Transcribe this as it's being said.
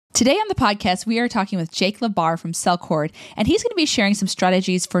Today on the podcast, we are talking with Jake Labar from Sellcord, and he's going to be sharing some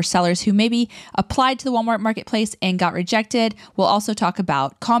strategies for sellers who maybe applied to the Walmart Marketplace and got rejected. We'll also talk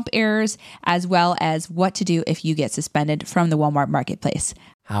about comp errors, as well as what to do if you get suspended from the Walmart Marketplace.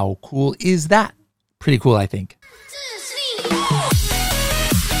 How cool is that? Pretty cool, I think.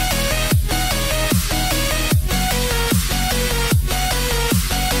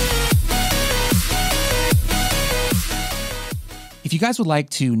 If you guys would like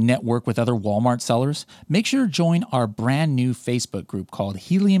to network with other Walmart sellers, make sure to join our brand new Facebook group called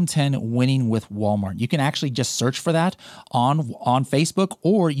Helium 10 Winning with Walmart. You can actually just search for that on Facebook,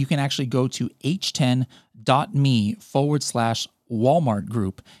 or you can actually go to h10.me/Walmart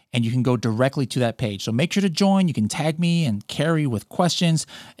group, and you can go directly to that page. So make sure to join. You can tag me and Carrie with questions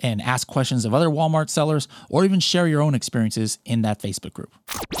and ask questions of other Walmart sellers, or even share your own experiences in that Facebook group.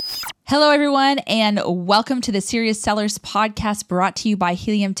 Hello, everyone, and welcome to the Serious Sellers podcast brought to you by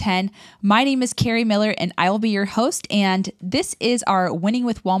Helium 10. My name is Carrie Miller, and I will be your host, and this is our Winning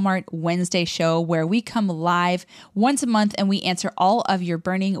with Walmart Wednesday show, where we come live once a month and we answer all of your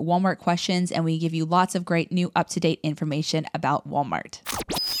burning Walmart questions, and we give you lots of great new up-to-date information about Walmart.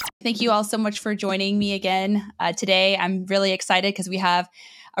 Thank you all so much for joining me again today. I'm really excited because we have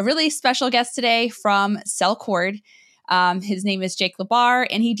a really special guest today from Sellcord. His name is Jake Labar,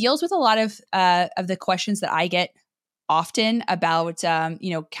 and he deals with a lot of the questions that I get often about,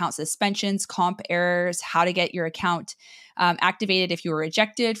 account suspensions, comp errors, how to get your account activated if you were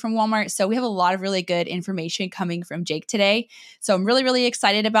rejected from Walmart. So we have a lot of really good information coming from Jake today. So I'm really, really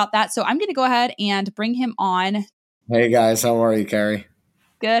excited about that. So I'm going to go ahead and bring him on. Hey guys, how are you, Carrie?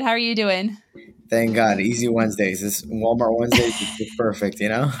 Good. How are you doing? Thank God. Easy Wednesdays. This Walmart Wednesdays is perfect, you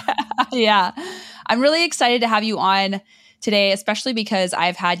know? Yeah. I'm really excited to have you on today, especially because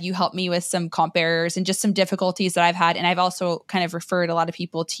I've had you help me with some comp errors and just some difficulties that I've had. And I've also kind of referred a lot of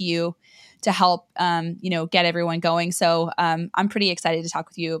people to you to help, get everyone going. So I'm pretty excited to talk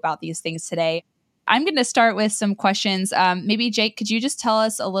with you about these things today. I'm going to start with some questions. Maybe Jake, could you just tell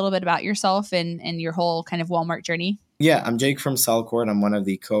us a little bit about yourself and your whole kind of Walmart journey? Yeah, I'm Jake from Sellcord. I'm one of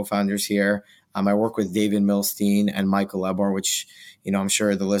the co-founders here. I work with David Milstein and Michael Labar, which, I'm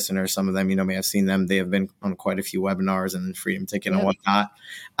sure the listeners, some of them, may have seen them. They have been on quite a few webinars and Freedom Ticket and whatnot.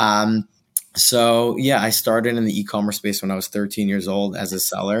 I started in the e-commerce space when I was 13 years old as a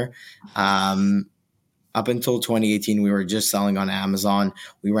seller. Up until 2018, we were just selling on Amazon.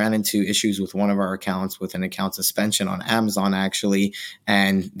 We ran into issues with one of our accounts with an account suspension on Amazon, actually.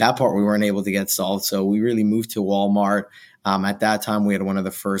 And that part we weren't able to get solved. So we really moved to Walmart. At that time, we had one of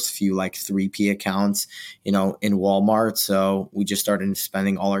the first few 3P accounts, in Walmart. So we just started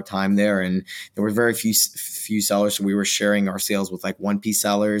spending all our time there. And there were very few sellers. So we were sharing our sales with 1P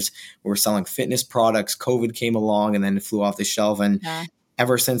sellers. We were selling fitness products. COVID came along and then it flew off the shelf. And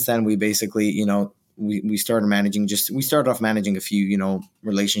ever since then, we basically, we started off managing a few,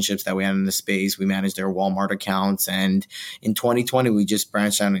 relationships that we had in the space. We managed their Walmart accounts. And in 2020, we just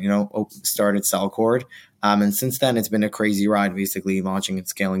branched out, started Sellcord. And since then, it's been a crazy ride, basically launching and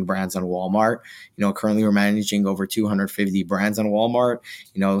scaling brands on Walmart. Currently we're managing over 250 brands on Walmart.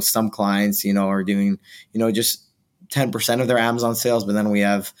 Some clients, are doing, just 10% of their Amazon sales. But then we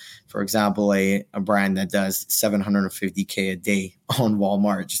have, for example, a brand that does $750K a day on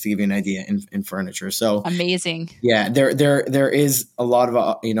Walmart, just to give you an idea in furniture. So amazing. Yeah, there is a lot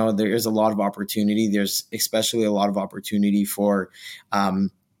of, there is a lot of opportunity. There's especially a lot of opportunity for,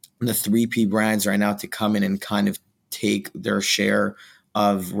 the 3P brands right now to come in and kind of take their share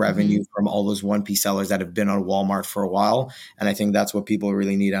of revenue from all those 1P sellers that have been on Walmart for a while. And I think that's what people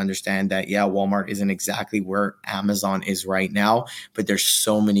really need to understand, that, Walmart isn't exactly where Amazon is right now, but there's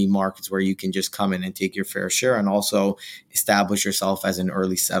so many markets where you can just come in and take your fair share and also establish yourself as an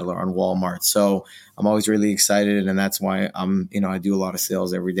early settler on Walmart. So I'm always really excited. And that's why I do a lot of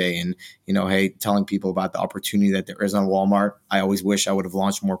sales every day and, telling people about the opportunity that there is on Walmart. I always wish I would have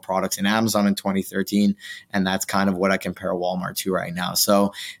launched more products in Amazon in 2013. And that's kind of what I compare Walmart to right now.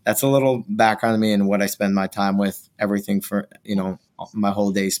 So that's a little background on me and what I spend my time with, everything for, my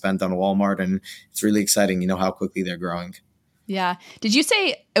whole day spent on Walmart. And it's really exciting, how quickly they're growing. Yeah. Did you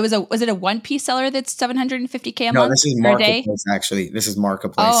say was it a 1P seller that's $750K a month? No, this is Marketplace, actually. This is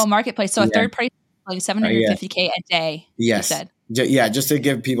Marketplace. Oh, Marketplace. So a third party selling $750K a day. Yes. You said. Yeah, just to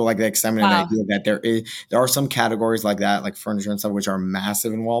give people the excitement and idea that there are some categories like that, like furniture and stuff, which are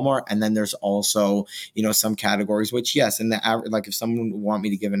massive in Walmart, and then there's also some categories which, yes, in the average, if someone want me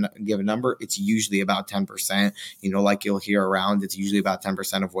to give a number, it's usually about 10%. You'll hear around, it's usually about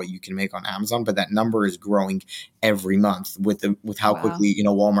 10% of what you can make on Amazon, but that number is growing every month with how quickly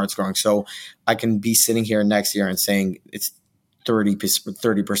Walmart's growing. So I can be sitting here next year and saying it's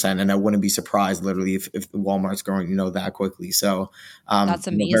 30%. And I wouldn't be surprised literally if Walmart's growing, that quickly. So That's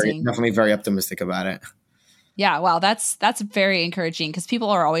amazing. Definitely very optimistic about it. Yeah, wow, that's very encouraging because people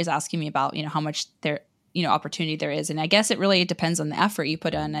are always asking me about, how much there, opportunity there is. And I guess it really depends on the effort you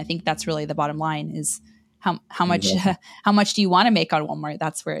put in. I think that's really the bottom line is how much how much do you want to make on Walmart?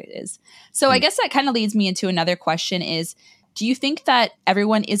 That's where it is. So I guess that kind of leads me into another question is, do you think that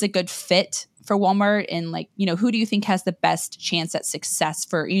everyone is a good fit for Walmart? And who do you think has the best chance at success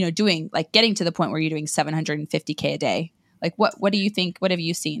for, doing getting to the point where you're doing $750K a day? What do you think? What have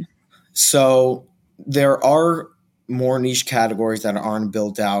you seen? So there are more niche categories that aren't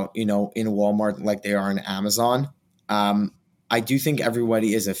built out, in Walmart like they are in Amazon. I do think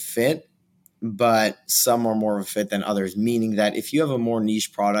everybody is a fit, but some are more of a fit than others, meaning that if you have a more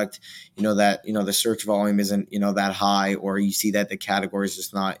niche product, that, the search volume isn't, that high, or you see that the category is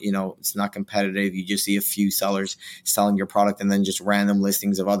just not, it's not competitive. You just see a few sellers selling your product and then just random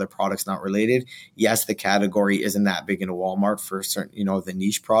listings of other products not related. Yes, the category isn't that big in a Walmart for certain, the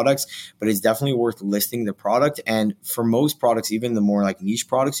niche products, but it's definitely worth listing the product. And for most products, even the more niche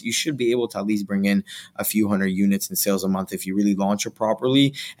products, you should be able to at least bring in a few hundred units in sales a month if you really launch it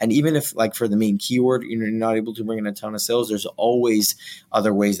properly. And even if for the main keyword, you're not able to bring in a ton of sales, there's always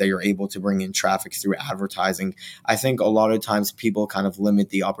other ways that you're able to bring in traffic through advertising. I think a lot of times people kind of limit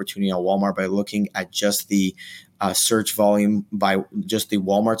the opportunity on Walmart by looking at just the search volume, by just the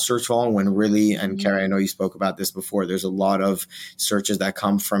Walmart search volume, when really, and Carrie, I know you spoke about this before, there's a lot of searches that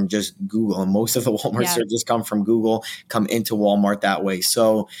come from just Google, and most of the Walmart searches come from Google, come into Walmart that way.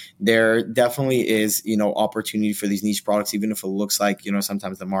 So there definitely is, opportunity for these niche products, even if it looks like,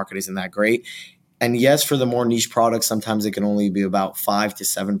 sometimes the market isn't that great. And yes, for the more niche products, sometimes it can only be about 5 to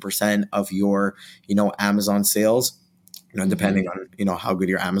 7% of your, Amazon sales, depending on, how good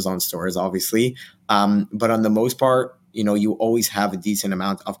your Amazon store is, obviously. But on the most part, you always have a decent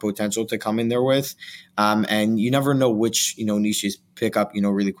amount of potential to come in there with. And you never know which, niches pick up,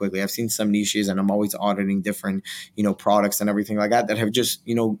 really quickly. I've seen some niches, and I'm always auditing different, products and everything like that have just,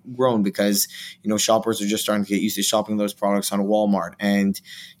 grown because, shoppers are just starting to get used to shopping those products on Walmart. And,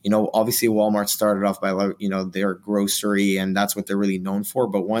 obviously Walmart started off by, their grocery, and that's what they're really known for.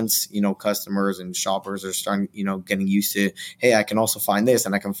 But once, customers and shoppers are starting, getting used to, hey, I can also find this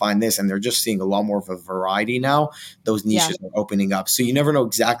and I can find this, and they're just seeing a lot more of a variety now, those niches are opening up. So you never know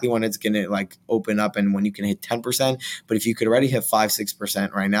exactly when it's going to open up and when you can hit 10%. But if you could already hit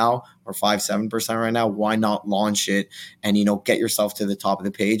 5-6% right now, or 5-7% right now, why not launch it and, get yourself to the top of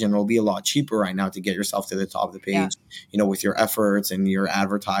the page? And it'll be a lot cheaper right now to get yourself to the top of the page, with your efforts and your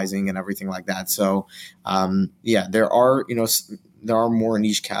advertising and everything like that. So, there are, there are more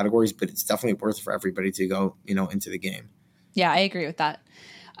niche categories, but it's definitely worth for everybody to go, into the game. Yeah, I agree with that.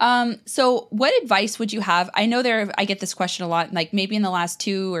 So what advice would you have? I know I get this question a lot, maybe in the last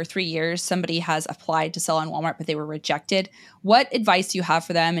 2 or 3 years, somebody has applied to sell on Walmart, but they were rejected. What advice do you have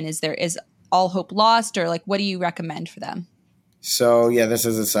for them? And is all hope lost, or what do you recommend for them? So this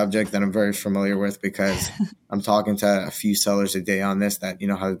is a subject that I'm very familiar with because I'm talking to a few sellers a day on this that,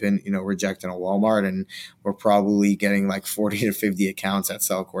 have been, rejected on Walmart, and we're probably getting 40 to 50 accounts at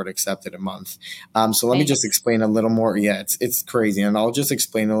Cellcore accepted a month. So let me just explain a little more. Yeah, it's crazy. And I'll just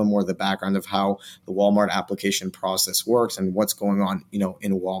explain a little more the background of how the Walmart application process works and what's going on,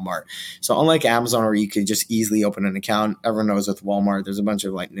 in Walmart. So unlike Amazon, where you could just easily open an account, everyone knows with Walmart, there's a bunch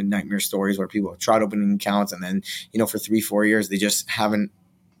of nightmare stories where people have tried opening accounts and then, for 3-4 years, they just haven't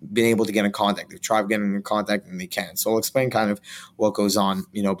been able to get in contact. They've tried getting in contact and they can't. So I'll explain kind of what goes on,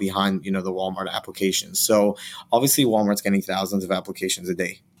 behind, the Walmart applications. So obviously Walmart's getting thousands of applications a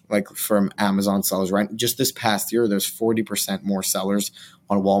day, from Amazon sellers, right? Just this past year, there's 40% more sellers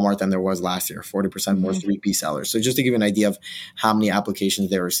on Walmart than there was last year, 40% more 3P sellers. So just to give you an idea of how many applications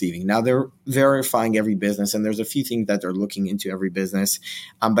they're receiving. Now they're verifying every business, and there's a few things that they're looking into every business.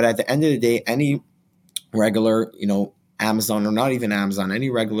 But at the end of the day, any regular, Amazon, or not even Amazon,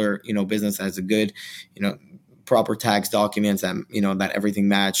 any regular, business that has a good, proper tax documents and, that everything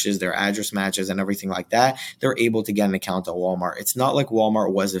matches, their address matches and everything like that, they're able to get an account at Walmart. It's not like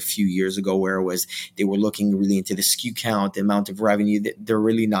Walmart was a few years ago where it was, they were looking really into the SKU count, the amount of revenue. They're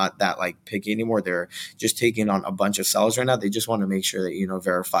really not that picky anymore. They're just taking on a bunch of sellers right now. They just want to make sure that,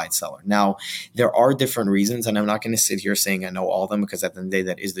 verified seller. Now, there are different reasons, and I'm not going to sit here saying I know all of them, because at the end of the day,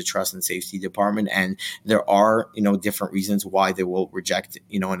 that is the trust and safety department. And there are, different reasons why they will reject,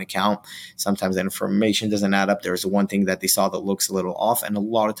 an account. Sometimes the information doesn't add up. There's one thing that they saw that looks a little off, and a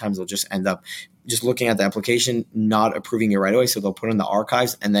lot of times they'll just end up just looking at the application, not approving it right away. So they'll put it in the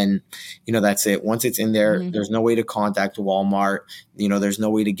archives, and then, that's it. Once it's in there, there's no way to contact Walmart. There's no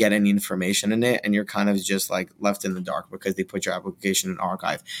way to get any information in it. And you're kind of just like left in the dark because they put your application in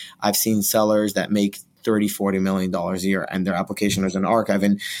archive. I've seen sellers that make $30-40 million a year and their application is in archive.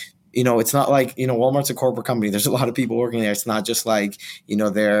 And it's not like, Walmart's a corporate company. There's a lot of people working there. It's not just like,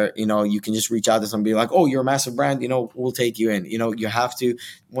 they're, you can just reach out to somebody like, oh, you're a massive brand, we'll take you in. You have to,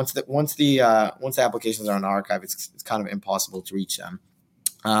 once the applications are in archive, it's kind of impossible to reach them.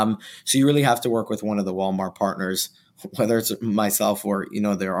 So you really have to work with one of the Walmart partners, whether it's myself or,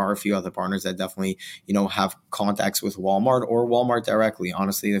 there are a few other partners that definitely, have contacts with Walmart or Walmart directly.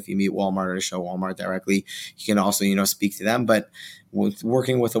 Honestly, if you meet Walmart at a show, Walmart directly, you can also, speak to them. But with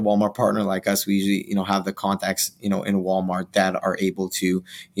working with a Walmart partner like us, we usually, have the contacts, in Walmart that are able to,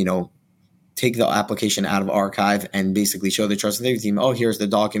 take the application out of archive and basically show the trust and safety team, oh, here's the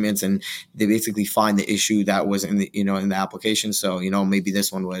documents, and they basically find the issue that was in the, in the application. So, maybe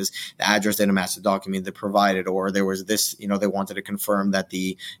this one was the address didn't match the document they provided, or there was this, they wanted to confirm that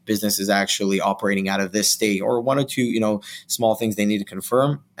the business is actually operating out of this state, or one or two, small things they need to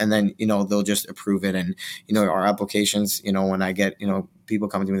confirm. And then, they'll just approve it. And, our applications, when I get, people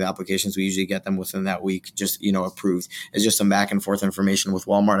coming to me with applications, we usually get them within that week, just, approved. It's just some back and forth information with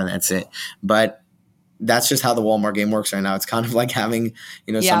Walmart, and that's it. But that's just how the Walmart game works right now. It's kind of like having,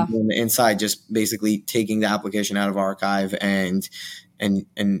 something on the inside, just basically taking the application out of archive and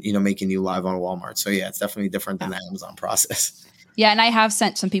making you live on Walmart. So yeah, it's definitely different than the Amazon process. Yeah, and I have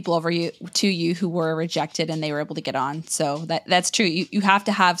sent some people over to you who were rejected and they were able to get on. So that's true. You have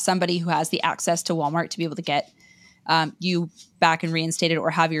to have somebody who has the access to Walmart to be able to get you back and reinstated or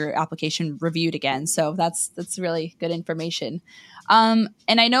have your application reviewed again. So that's really good information. And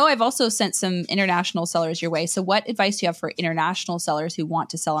I know I've also sent some international sellers your way. So what advice do you have for international sellers who want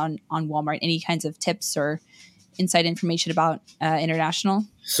to sell on Walmart? Any kinds of tips or inside information about international?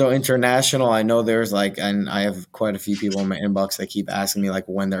 So international, I know there's and I have quite a few people in my inbox that keep asking me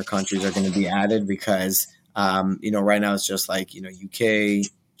when their countries are going to be added, because, right now it's just UK,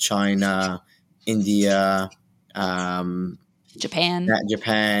 China, India,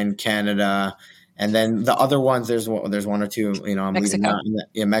 Japan, Canada. And then the other ones, there's one or two, I'm leaving out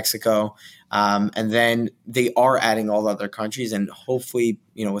in Mexico. And then they are adding all the other countries, and hopefully,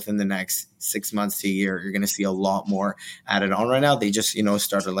 within the next 6 months to a year, you're going to see a lot more added on. Right now, they just,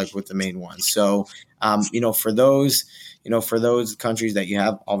 started with the main ones. So, for those countries that you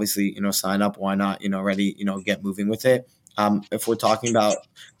have, obviously, sign up. Why not, already, get moving with it. If we're talking about,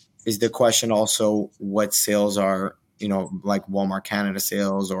 is the question also what sales are, Walmart Canada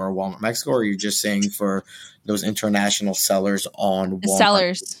sales or Walmart Mexico, or are you just saying for those international sellers on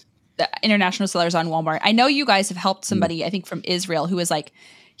Walmart? The international sellers on Walmart. I know you guys have helped somebody, I think from Israel, who was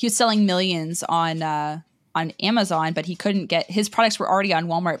he was selling millions on Amazon, but he couldn't get, his products were already on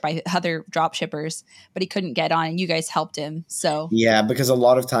Walmart by other drop shippers, but he couldn't get on, and you guys helped him. So yeah, because a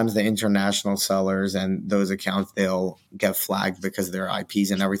lot of times the international sellers and those accounts, they'll get flagged because of their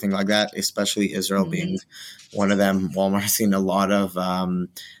IPs and everything like that, especially Israel being one of them. Walmart has seen a lot of,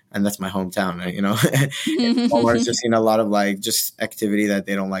 and that's my hometown, Walmart's just seen a lot of just activity that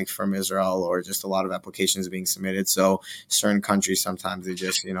they don't like from Israel, or just a lot of applications being submitted. So certain countries, sometimes they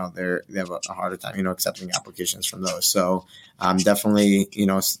just, they have a harder time, accepting applications from those. So definitely,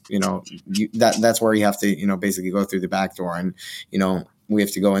 that's where you have to, basically go through the back door, and, we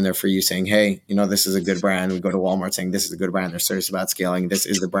have to go in there for you saying, hey, this is a good brand. We go to Walmart saying, this is a good brand. They're serious about scaling. This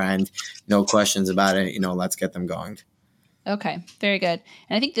is the brand. No questions about it. Let's get them going. Okay, very good.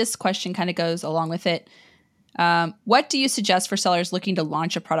 And I think this question kind of goes along with it. What do you suggest for sellers looking to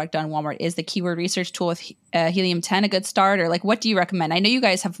launch a product on Walmart? Is the keyword research tool with Helium 10 a good start? Or what do you recommend? I know you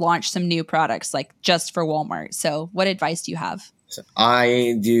guys have launched some new products just for Walmart. So what advice do you have? So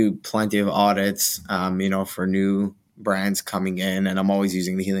I do plenty of audits, for new brands coming in, and I'm always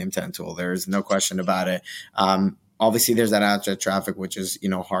using the Helium 10 tool. There's no question about it. Obviously there's that outside traffic, which is,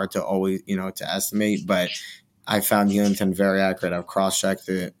 hard to always, to estimate, but I found Helium 10 very accurate. I've cross-checked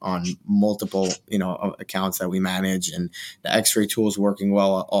it on multiple, accounts that we manage, and the X-ray tool is working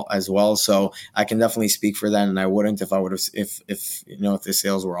well as well. So I can definitely speak for that, and I wouldn't if I would have, if the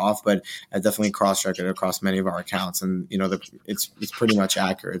sales were off. But I definitely cross-checked it across many of our accounts, and it's pretty much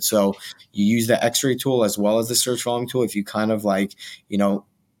accurate. So you use the X-ray tool as well as the search volume tool. If you kind of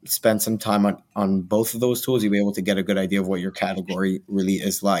spend some time on both of those tools, you'll be able to get a good idea of what your category really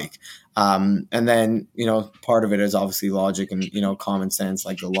is like. And then, part of it is obviously logic and, common sense,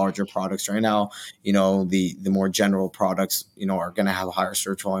 like the larger products right now, the more general products, are going to have a higher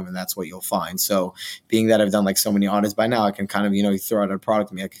search volume, and that's what you'll find. So being that I've done like so many audits by now, I can kind of, you throw out a product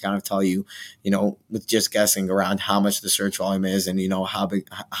to me, I can kind of tell you, with just guessing around how much the search volume is and,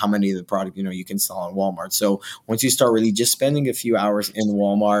 how many of the product, you can sell on Walmart. So once you start really just spending a few hours in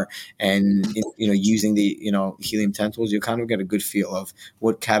Walmart and, using the, Helium 10 tools, you kind of get a good feel of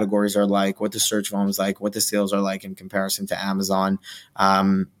what categories are like, what the search volume is like, what the sales are like in comparison to Amazon.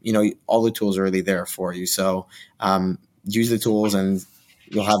 All the tools are really there for you. So use the tools and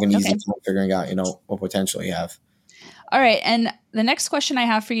you'll have an easy time figuring out, what potential you have. All right. And the next question I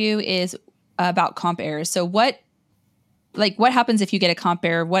have for you is about comp errors. So what happens if you get a comp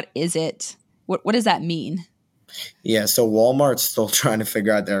error? What is it? What does that mean? Yeah. So Walmart's still trying to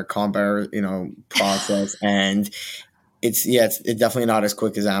figure out their comp error, process. And it's definitely not as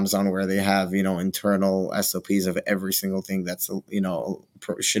quick as Amazon, where they have, internal SOPs of every single thing that's,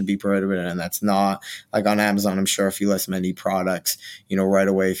 should be prohibited. And that's not like on Amazon. I'm sure if you list many products, right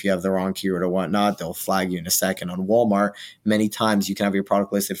away, if you have the wrong keyword or whatnot, they'll flag you in a second. On Walmart, many times you can have your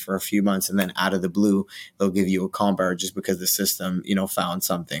product listed for a few months and then out of the blue, they'll give you a comp error just because the system, found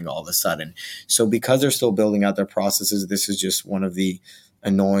something all of a sudden. So because they're still building out their processes, this is just one of the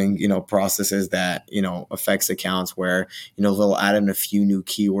annoying, processes that, affects accounts where, they'll add in a few new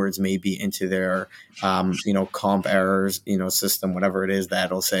keywords maybe into their, comp errors, system, whatever it is,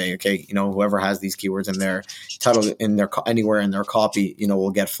 that'll say, okay, whoever has these keywords in their title, in their, anywhere in their copy,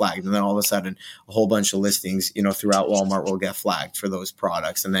 will get flagged. And then all of a sudden a whole bunch of listings, throughout Walmart will get flagged for those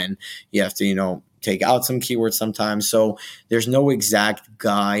products. And then you have to, take out some keywords sometimes. So there's no exact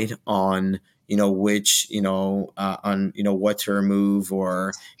guide on, which, on, what to remove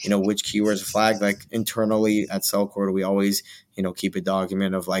or, which keywords flag. Like internally at Cellcore, we always, keep a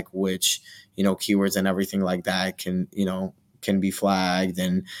document of like which, keywords and everything like that can be flagged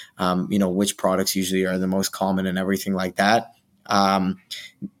and, which products usually are the most common and everything like that. I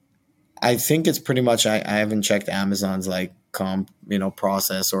think it's pretty much, I haven't checked Amazon's like comp,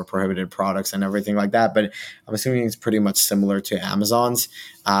 process or prohibited products and everything like that, but I'm assuming it's pretty much similar to Amazon's.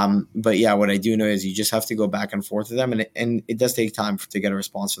 But yeah, what I do know is you just have to go back and forth with them, and it does take time to get a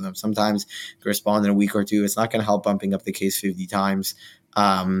response from them. Sometimes they respond in a week or two. It's not going to help bumping up the case 50 times.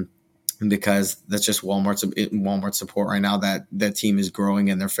 Because that's just Walmart support right now. That team is growing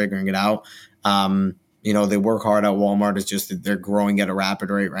and they're figuring it out. They work hard at Walmart. It's just that they're growing at a rapid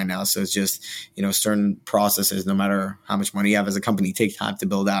rate right now. So it's just, certain processes, no matter how much money you have as a company, take time to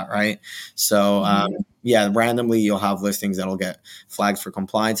build out, right? So, randomly you'll have listings that'll get flagged for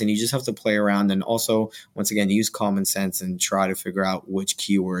compliance, and you just have to play around and also, once again, use common sense and try to figure out which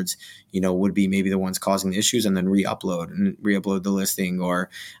keywords, would be maybe the ones causing the issues, and then re-upload the listing. Or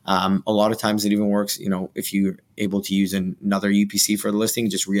a lot of times it even works, if you're able to use another UPC for the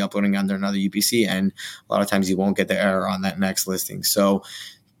listing, just re-uploading under another UPC, and a lot of times you won't get the error on that next listing. So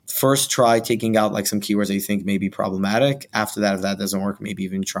first try taking out like some keywords that you think may be problematic. After that, if that doesn't work, maybe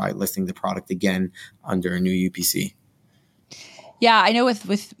even try listing the product again under a new UPC. Yeah, I know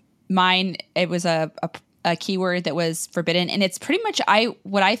with mine, it was a keyword that was forbidden. And it's pretty much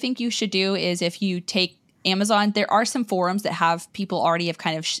what I think you should do is, if you take Amazon, there are some forums that have people already have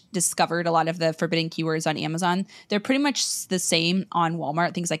kind of discovered a lot of the forbidden keywords on Amazon. They're pretty much the same on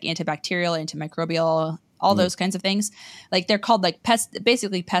Walmart, things like antibacterial, antimicrobial, all those kinds of things. Like they're called like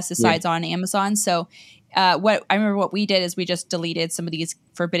basically pesticides on Amazon. So what I remember what we did is we just deleted some of these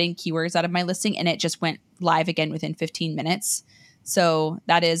forbidden keywords out of my listing, and it just went live again within 15 minutes. So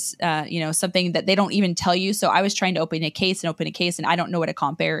that is, something that they don't even tell you. So I was trying to open a case, and I don't know what a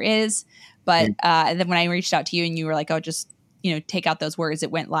comp error is. But and then when I reached out to you and you were like, oh, just, take out those words,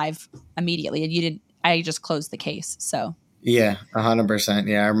 it went live immediately. And I just closed the case. So. Yeah, 100%.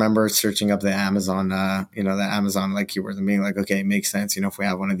 Yeah, I remember searching up the Amazon, the Amazon like keywords and being like, okay, it makes sense. If we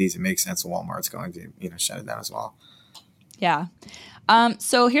have one of these, it makes sense. Walmart's going to, shut it down as well. Yeah.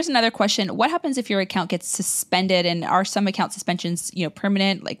 So here's another question. What happens if your account gets suspended, and are some account suspensions,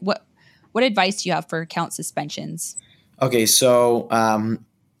 permanent? Like what advice do you have for account suspensions? Okay. So,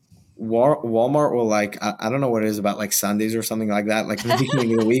 Walmart will I don't know what it is about like Sundays or something like that. Like in the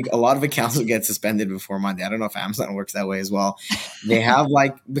beginning of the week, a lot of accounts will get suspended before Monday. I don't know if Amazon works that way as well. They have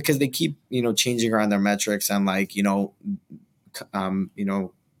because they keep, changing around their metrics and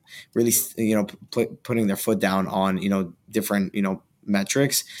really, putting their foot down on, different,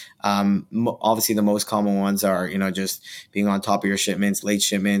 metrics. Obviously the most common ones are, just being on top of your shipments, late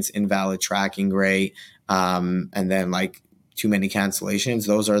shipments, invalid tracking rate, and then too many cancellations.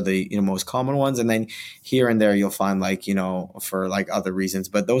 Those are the most common ones, and then here and there you'll find like for like other reasons,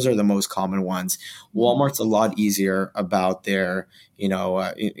 but those are the most common ones. Walmart's a lot easier about their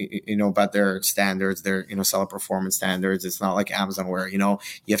about their standards, their seller performance standards. It's not like Amazon where you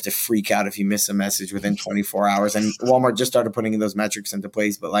have to freak out if you miss a message within 24 hours. And Walmart just started putting those metrics into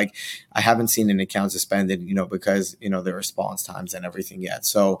place, but like I haven't seen an account suspended because the response times and everything yet.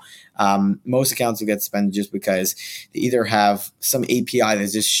 So most accounts will get suspended just because they either have some API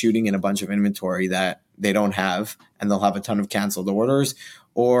that's just shooting in a bunch of inventory that they don't have, and they'll have a ton of canceled orders,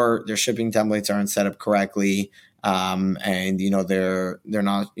 or their shipping templates aren't set up correctly, and they're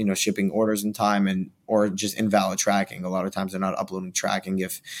not shipping orders in time, or just invalid tracking. A lot of times they're not uploading tracking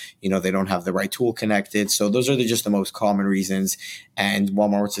if they don't have the right tool connected. So those are just the most common reasons, and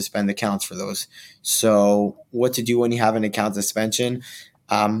Walmart would suspend accounts for those. So what to do when you have an account suspension?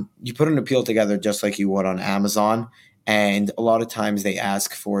 You put an appeal together just like you would on Amazon, and a lot of times they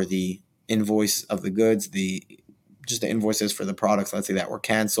ask for the invoice of the goods, just the invoices for the products, let's say, that were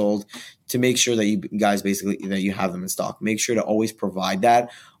canceled, to make sure that you guys basically that you have them in stock. Make sure to always provide that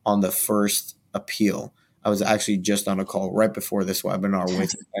on the first appeal. I was actually just on a call right before this webinar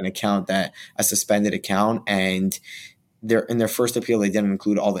with an account, a suspended account, and in their first appeal, they didn't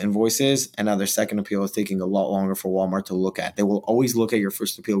include all the invoices, and now their second appeal is taking a lot longer for Walmart to look at. They will always look at your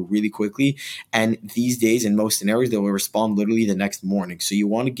first appeal really quickly, and these days, in most scenarios, they will respond literally the next morning. So you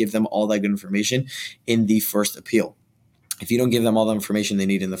want to give them all that good information in the first appeal. If you don't give them all the information they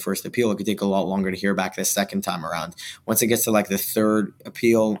need in the first appeal, it could take a lot longer to hear back the second time around. Once it gets to like the third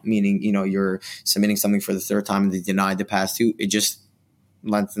appeal, meaning you're submitting something for the third time and they denied the past two, it just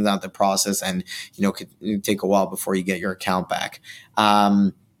lengthens out the process, and could take a while before you get your account back.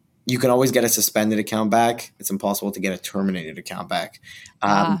 You can always get a suspended account back. It's impossible to get a terminated account back.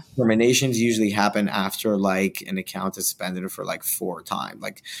 Terminations usually happen after like an account is suspended for like four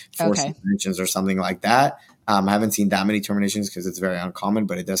suspensions or something like that. I haven't seen that many terminations because it's very uncommon,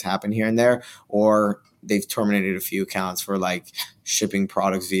 but it does happen here and there. Or they've terminated a few accounts for like shipping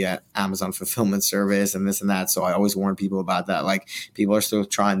products via Amazon fulfillment service and this and that. So I always warn people about that. Like, people are still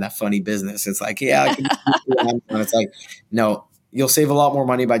trying that funny business. It's like, yeah, I can Amazon. It's like, no, you'll save a lot more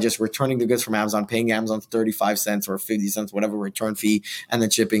money by just returning the goods from Amazon, paying Amazon 35 cents or 50 cents, whatever return fee, and then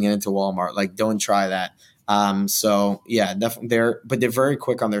shipping it into Walmart. Like, don't try that. So yeah, definitely but they're very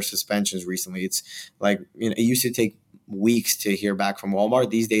quick on their suspensions recently. It's like, it used to take weeks to hear back from Walmart.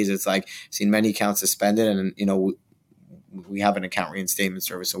 These days, it's like, I've seen many accounts suspended, and we have an account reinstatement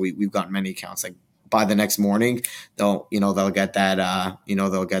service, so we've gotten many accounts like by the next morning they'll get that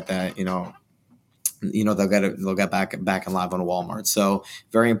they'll get back and live on Walmart. So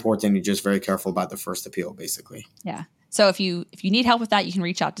very important. You're just very careful about the first appeal, basically. Yeah. So if you need help with that, you can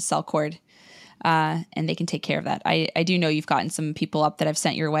reach out to Cellcord. And they can take care of that. I do know you've gotten some people up that I've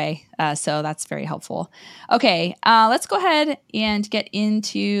sent your way, so that's very helpful. Okay, let's go ahead and get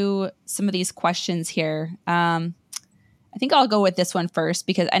into some of these questions here. I think I'll go with this one first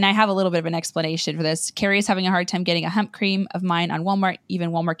and I have a little bit of an explanation for this. Carrie is having a hard time getting a hemp cream of mine on Walmart,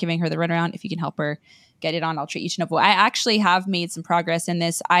 even Walmart giving her the runaround. If you can help her get it on, I'll treat each and every one. I actually have made some progress in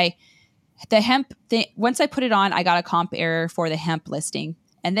this. The hemp thing, once I put it on, I got a comp error for the hemp listing.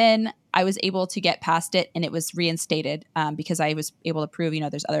 And then I was able to get past it, and it was reinstated because I was able to prove,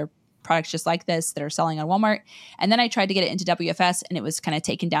 there's other products just like this that are selling on Walmart. And then I tried to get it into WFS, and it was kind of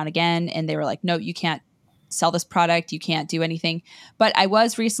taken down again. And they were like, no, you can't sell this product. You can't do anything. But I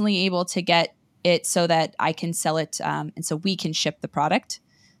was recently able to get it so that I can sell it. And so we can ship the product.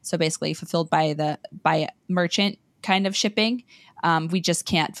 So basically fulfilled by merchant kind of shipping. We just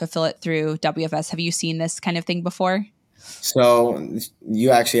can't fulfill it through WFS. Have you seen this kind of thing before? So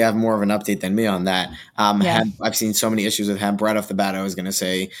you actually have more of an update than me on that. Hemp, I've seen so many issues with hemp. Right off the bat, I was going to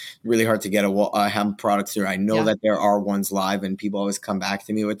say really hard to get a hemp product through. I know that there are ones live, and people always come back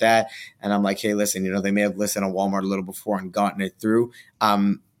to me with that. And I'm like, hey, listen, they may have listed on Walmart a little before and gotten it through.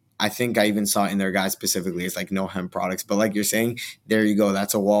 I think I even saw in their guide specifically, it's like no hemp products. But like you're saying, there you go.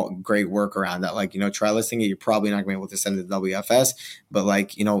 That's a great workaround that, like, try listing it. You're probably not going to be able to send it to WFS. But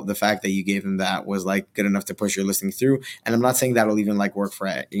like, the fact that you gave them that was like good enough to push your listing through. And I'm not saying that'll even like work for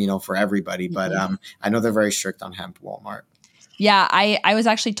everybody. But I know they're very strict on hemp, Walmart. Yeah, I was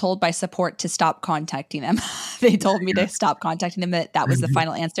actually told by support to stop contacting them. They told me to stop contacting them, that was the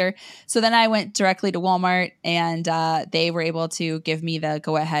final answer. So then I went directly to Walmart, and they were able to give me the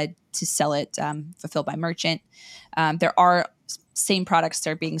go-ahead to sell it, fulfilled by merchant. There are same products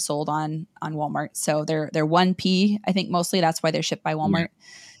that are being sold on Walmart. So they're 1P, I think mostly. That's why they're shipped by Walmart.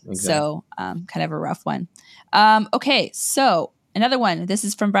 Yeah, exactly. So kind of a rough one. Okay, so another one. This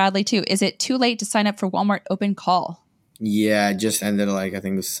is from Bradley too. Is it too late to sign up for Walmart Open Call? Yeah, it just ended like I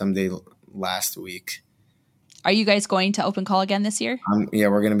think it was someday last week. Are you guys going to open call again this year? Yeah,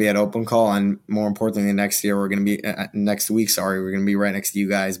 we're going to be at Open Call, and more importantly, next year we're going to be next week. Sorry, we're going to be right next to you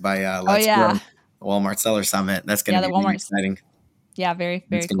guys by Oh Let's yeah, Grow, the Walmart Seller Summit. That's going yeah. to The be really Walmart's. exciting. Yeah, very It's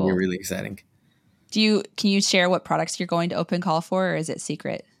very going to be cool. really exciting. Can you share what products you're going to open call for, or is it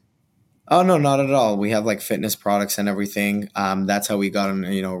secret? Oh no, not at all. We have like fitness products and everything. That's how we got them,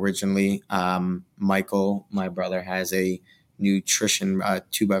 originally. Michael, my brother, has a nutrition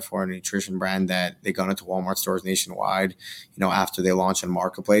 2x4 nutrition brand that they got into Walmart stores nationwide, after they launched in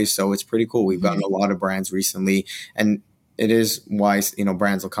Marketplace. So it's pretty cool. We've gotten a lot of brands recently, and it is why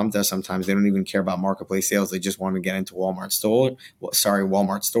brands will come to us sometimes. They don't even care about Marketplace sales. They just want to get into Walmart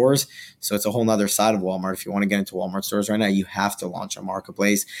stores. So it's a whole nother side of Walmart. If you want to get into Walmart stores right now, you have to launch a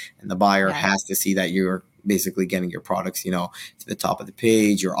Marketplace, and the buyer has to see that you're basically getting your products, to the top of the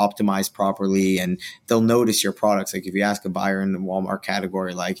page, you're optimized properly, and they'll notice your products. Like if you ask a buyer in the Walmart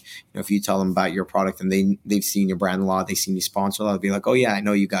category, like, if you tell them about your product and they've seen your brand a lot, they've seen you sponsor a lot, they'll be like, oh yeah, I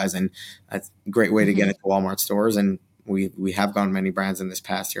know you guys. And that's a great way to get into Walmart stores. And we have gone many brands in this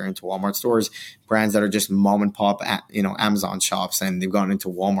past year into Walmart stores, brands that are just mom and pop, Amazon shops, and they've gone into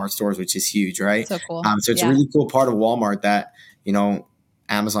Walmart stores, which is huge, right? So cool. So it's a really cool part of Walmart that,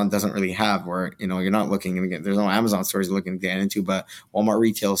 Amazon doesn't really have, where, you're not looking to get, there's no Amazon stores you're looking to get into, but Walmart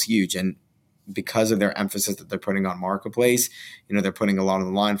retail is huge. And because of their emphasis that they're putting on Marketplace, they're putting a lot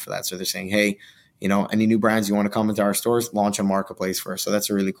on the line for that. So they're saying, hey, any new brands you want to come into our stores, launch a Marketplace first. So that's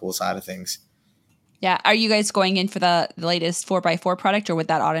a really cool side of things. Yeah. Are you guys going in for the latest 4x4 product, or would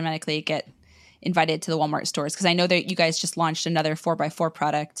that automatically get invited to the Walmart stores? Because I know that you guys just launched another 4x4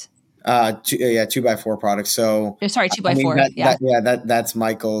 product. 2x4 products. So sorry, 2x4. That's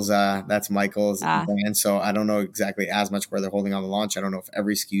Michael's brand. So I don't know exactly as much where they're holding on the launch. I don't know if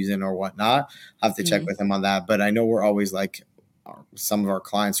every SKU's in or whatnot. I have to check with him on that. But I know we're always like, some of our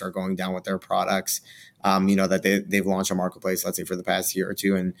clients are going down with their products, that they've launched a Marketplace, let's say for the past year or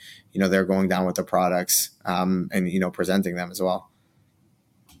two, and they're going down with the products, and presenting them as well.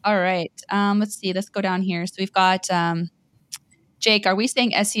 All right. Let's see. Let's go down here. So we've got Jake. Are we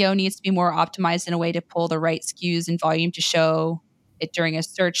saying SEO needs to be more optimized in a way to pull the right SKUs and volume to show it during a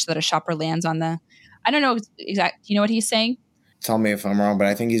search so that a shopper lands on the? I don't know exactly. Do you know what he's saying? Tell me if I'm wrong, but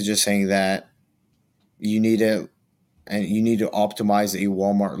I think he's just saying that you need to optimize a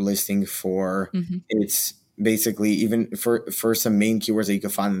Walmart listing for its basically, even for some main keywords that you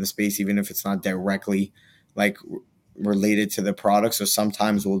can find in the space, even if it's not directly like related to the product. So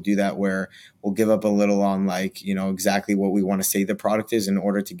sometimes we'll do that where we'll give up a little on exactly what we want to say the product is in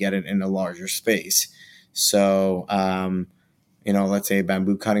order to get it in a larger space. So, let's say a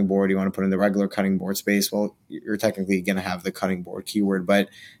bamboo cutting board, you want to put in the regular cutting board space. Well, you're technically going to have the cutting board keyword, but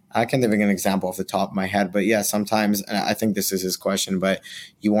I can't think of an example off the top of my head. But yeah, sometimes, and I think this is his question, but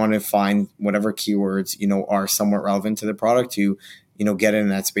you want to find whatever keywords, are somewhat relevant to the product to, get in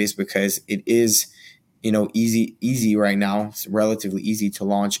that space, because it is, easy right now. It's relatively easy to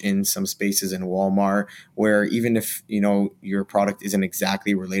launch in some spaces in Walmart where even if, your product isn't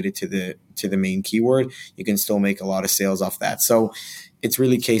exactly related to the main keyword, you can still make a lot of sales off that. So it's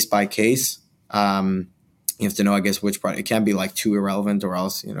really case by case. You have to know, I guess, which product. It can't be like too irrelevant, or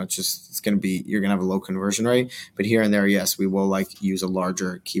else, you're going to have a low conversion rate. But here and there, yes, we will use a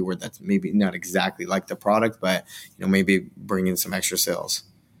larger keyword that's maybe not exactly like the product, but, maybe bring in some extra sales.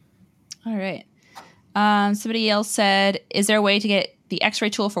 All right. Somebody else said, is there a way to get the X-ray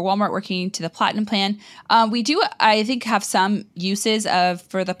tool for Walmart working to the Platinum plan? We do, I think, have some uses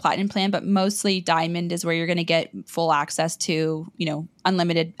for the Platinum plan, but mostly Diamond is where you're going to get full access to,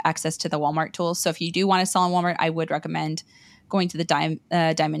 unlimited access to the Walmart tools. So if you do want to sell on Walmart, I would recommend going to the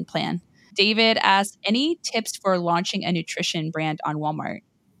Diamond plan. David asked, any tips for launching a nutrition brand on Walmart?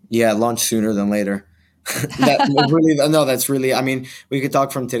 Yeah, launch sooner than later. That's really, I mean, we could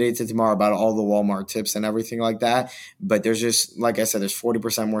talk from today to tomorrow about all the Walmart tips and everything like that. But there's just, like I said, there's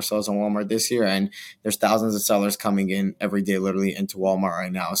 40% more sales on Walmart this year, and there's thousands of sellers coming in every day, literally into Walmart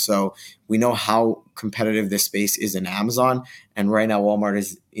right now. So we know how competitive this space is in Amazon. And right now Walmart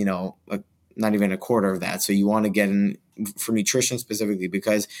is, not even a quarter of that. So you want to get in for nutrition specifically,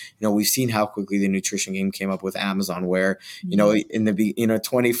 because, we've seen how quickly the nutrition game came up with Amazon, where, in the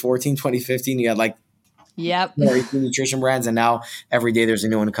 2014, 2015, you had nutrition brands, and now every day there's a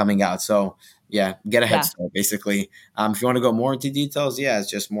new one coming out. So yeah, get a head start basically. If you want to go more into details, it's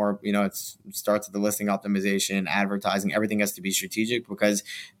just more, it starts with the listing optimization, advertising. Everything has to be strategic, because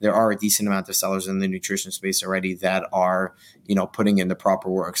there are a decent amount of sellers in the nutrition space already that are, putting in the proper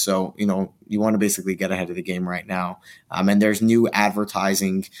work. So, you want to basically get ahead of the game right now. And there's new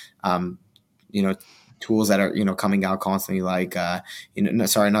advertising, tools that are, coming out constantly, like, no,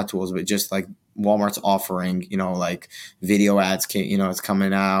 sorry, not tools, but just like Walmart's offering, like video ads, it's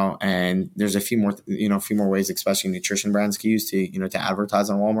coming out, and there's a few more ways, especially nutrition brands can use to advertise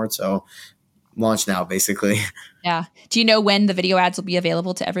on Walmart. So launch now, basically. Yeah. Do you know when the video ads will be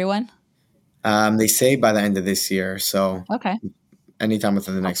available to everyone? They say by the end of this year. So Okay. Anytime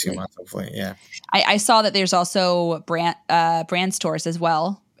within the next few Hopefully. months, hopefully. Yeah. I saw that there's also brand stores as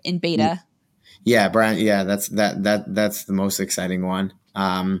well in beta. Yeah, brand. Yeah, that's the most exciting one.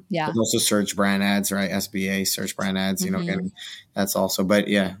 Yeah. There's also search brand ads, right? SBA search brand ads. Getting that's also. But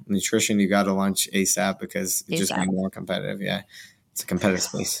yeah, nutrition, you got to launch ASAP because it's just getting more competitive. Yeah, it's a competitive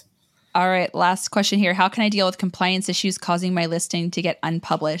space. All right, last question here. How can I deal with compliance issues causing my listing to get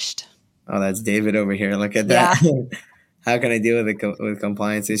unpublished? Oh, that's David over here. Look at that. How can I deal with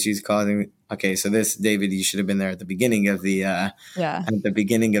compliance issues causing? Okay, so this, David, you should have been there at the beginning of at the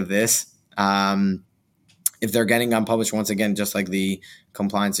beginning of this. If they're getting unpublished, once again, just like the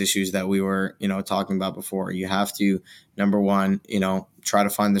compliance issues that we were, talking about before, you have to, number one, try to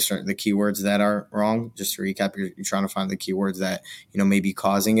find the keywords that are wrong. Just to recap, you're trying to find the keywords that, may be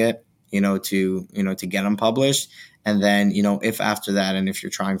causing it, to get unpublished. And then, if after that, and if you're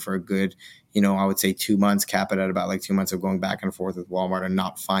trying for a good, I would say 2 months, cap it at about like 2 months of going back and forth with Walmart and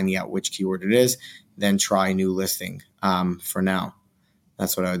not finding out which keyword it is, then try a new listing for now.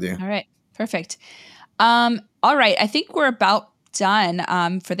 That's what I would do. All right. Perfect. All right. I think we're about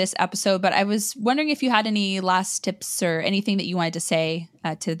done for this episode, but I was wondering if you had any last tips or anything that you wanted to say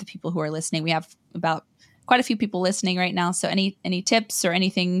to the people who are listening. We have about quite a few people listening right now. So any tips or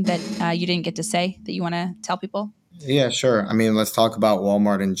anything that you didn't get to say that you want to tell people? Yeah, sure. I mean, let's talk about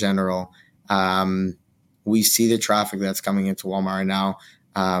Walmart in general. We see the traffic that's coming into Walmart right now.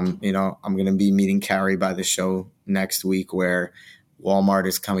 I'm going to be meeting Carrie by the show next week, where Walmart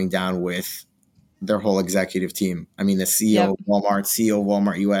is coming down with their whole executive team. I mean, the CEO of Walmart, CEO of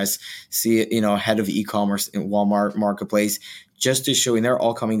Walmart US, head of e-commerce in Walmart Marketplace, just to show, and they're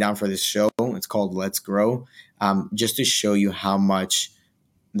all coming down for this show. It's called Let's Grow, just to show you how much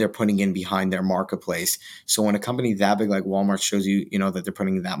they're putting in behind their marketplace. So when a company that big like Walmart shows you, that they're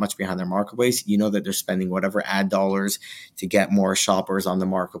putting that much behind their marketplace, that they're spending whatever ad dollars to get more shoppers on the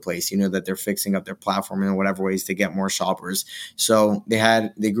marketplace. That they're fixing up their platform in whatever ways to get more shoppers. So they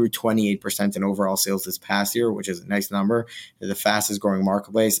grew 28% in overall sales this past year, which is a nice number. They're the fastest growing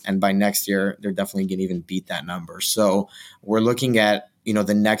marketplace. And by next year, they're definitely going to even beat that number. So we're looking at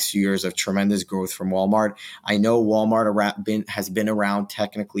the next few years of tremendous growth from Walmart. I know Walmart has been around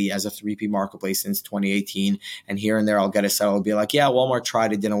technically as a 3P marketplace since 2018. And here and there, I'll get a set. I'll be like, yeah, Walmart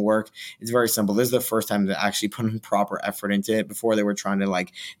tried, it didn't work. It's very simple. This is the first time to actually put in proper effort into it. Before, they were trying to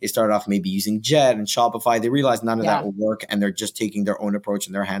they started off maybe using Jet and Shopify. They realized none of that will work, and they're just taking their own approach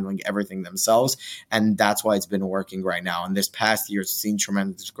and they're handling everything themselves. And that's why it's been working right now. And this past year, it's seen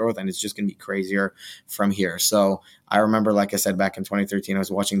tremendous growth, and it's just going to be crazier from here. So I remember, like I said, back in 2013, I was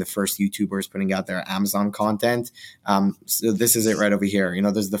watching the first YouTubers putting out their Amazon content. So this is it right over here.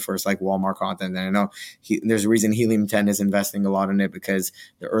 This is the first Walmart content. And I know there's a reason Helium 10 is investing a lot in it, because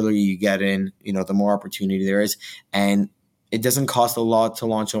the earlier you get in, the more opportunity there is. And it doesn't cost a lot to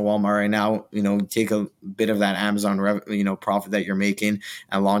launch on Walmart right now. Take a bit of that Amazon profit that you're making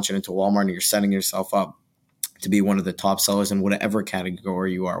and launch it into Walmart, and you're setting yourself up to be one of the top sellers in whatever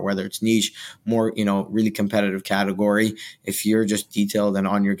category you are, whether it's niche, more, really competitive category. If you're just detailed and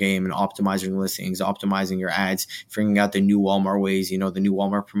on your game and optimizing listings, optimizing your ads, figuring out the new Walmart ways, the new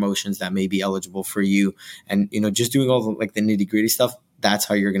Walmart promotions that may be eligible for you, and, just doing all the nitty gritty stuff, that's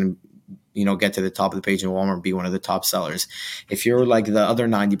how you're going to get to the top of the page in Walmart, be one of the top sellers. If you're like the other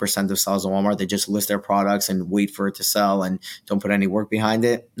 90% of sellers in Walmart, they just list their products and wait for it to sell and don't put any work behind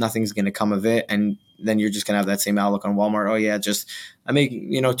it, nothing's going to come of it. And then you're just going to have that same outlook on Walmart. Oh yeah, I make,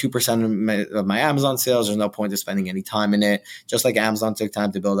 2% of my Amazon sales. There's no point to spending any time in it. Just like Amazon took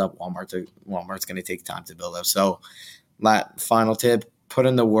time to build up, Walmart's going to take time to build up. So final tip, put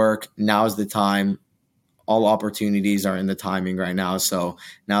in the work. Now is the time. All opportunities are in the timing right now. So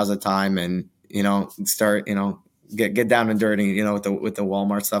now's the time, and, start, get down and dirty, with the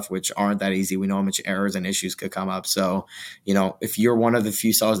Walmart stuff, which aren't that easy. We know how much errors and issues could come up. So, if you're one of the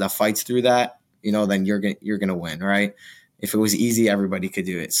few sellers that fights through that, then you're going to win, right? If it was easy, everybody could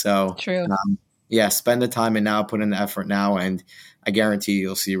do it. So true. Spend the time and now, put in the effort now, and I guarantee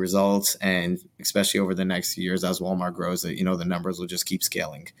you'll see results. And especially over the next few years, as Walmart grows, the numbers will just keep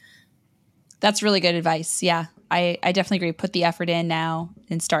scaling. That's really good advice. Yeah, I definitely agree. Put the effort in now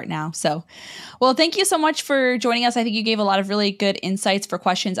and start now. So, well, thank you so much for joining us. I think you gave a lot of really good insights for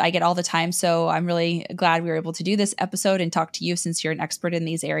questions I get all the time. So I'm really glad we were able to do this episode and talk to you, since you're an expert in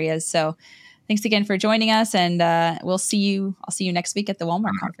these areas. So Thanks again for joining us, and I'll see you next week at the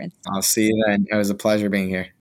Walmart conference. I'll see you then. It was a pleasure being here.